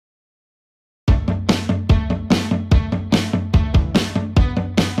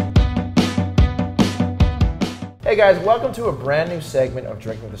Hey guys, welcome to a brand new segment of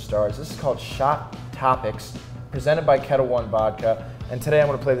Drinking with the Stars. This is called Shot Topics, presented by Ketel One Vodka. And today I'm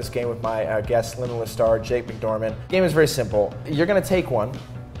going to play this game with my guest, Limitless star, Jake McDorman. The game is very simple. You're going to take one,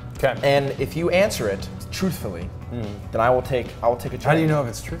 okay, and if you answer it truthfully, then I will take a drink. How do you know if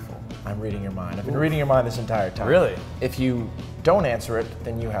it's truthful? I'm reading your mind. I've been reading your mind this entire time. Really? If you don't answer it,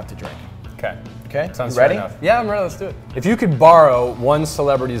 then you have to drink. Okay. Okay? Sounds you ready? fair enough. Yeah, I'm ready. Let's do it. If you could borrow one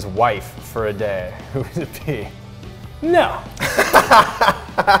celebrity's wife for a day, who would it be? No.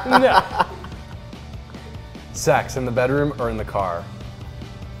 No. Sex in the bedroom or in the car?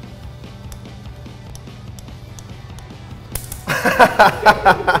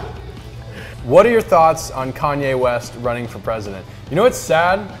 What are your thoughts on Kanye West running for president? You know what's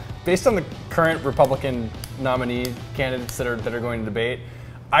sad? Based on the current Republican nominee candidates that are going to debate,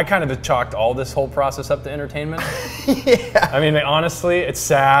 I kind of chalked all this whole process up to entertainment. Yeah. I mean, honestly, it's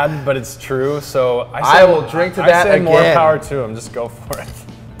sad, but it's true. So I will drink to that again. More power to him. Just go for it.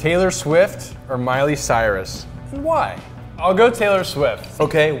 Taylor Swift or Miley Cyrus? And why? I'll go Taylor Swift.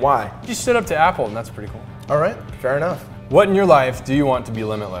 Okay, why? She stood up to Apple, and that's pretty cool. All right, fair enough. What in your life do you want to be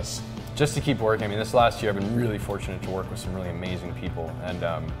limitless? Just to keep working. I mean, this last year I've been really fortunate to work with some really amazing people, and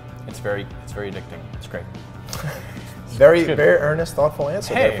it's very addicting. It's great. Very earnest, thoughtful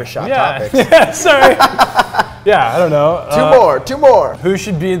answer there for Shot Topics. Yeah, sorry. Yeah, I don't know. Two more. Who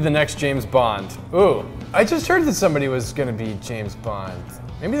should be the next James Bond? Ooh, I just heard that somebody was going to be James Bond.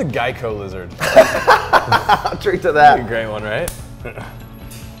 Maybe the Geico lizard. I'll drink to that. That'd be a great one, right?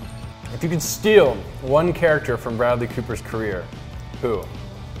 If you could steal one character from Bradley Cooper's career, who?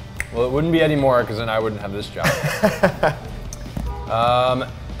 Well, it wouldn't be Eddie Moore, because then I wouldn't have this job.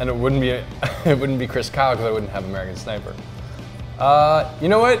 And it wouldn't be Chris Kyle, because I wouldn't have American Sniper. You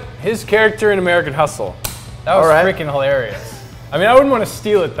know what? His character in American Hustle. That was freaking hilarious. I mean, I wouldn't want to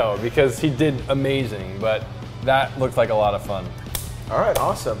steal it though, because he did amazing, but that looked like a lot of fun. All right,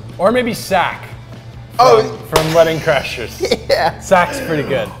 awesome. Or maybe Sack from Wedding Crashers. Yeah. Sack's pretty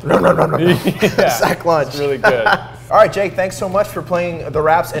good. No. Yeah, Sack lunch. It's really good. All right, Jake, thanks so much for playing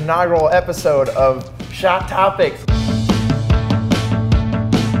TheWrap's inaugural episode of Shot Topics.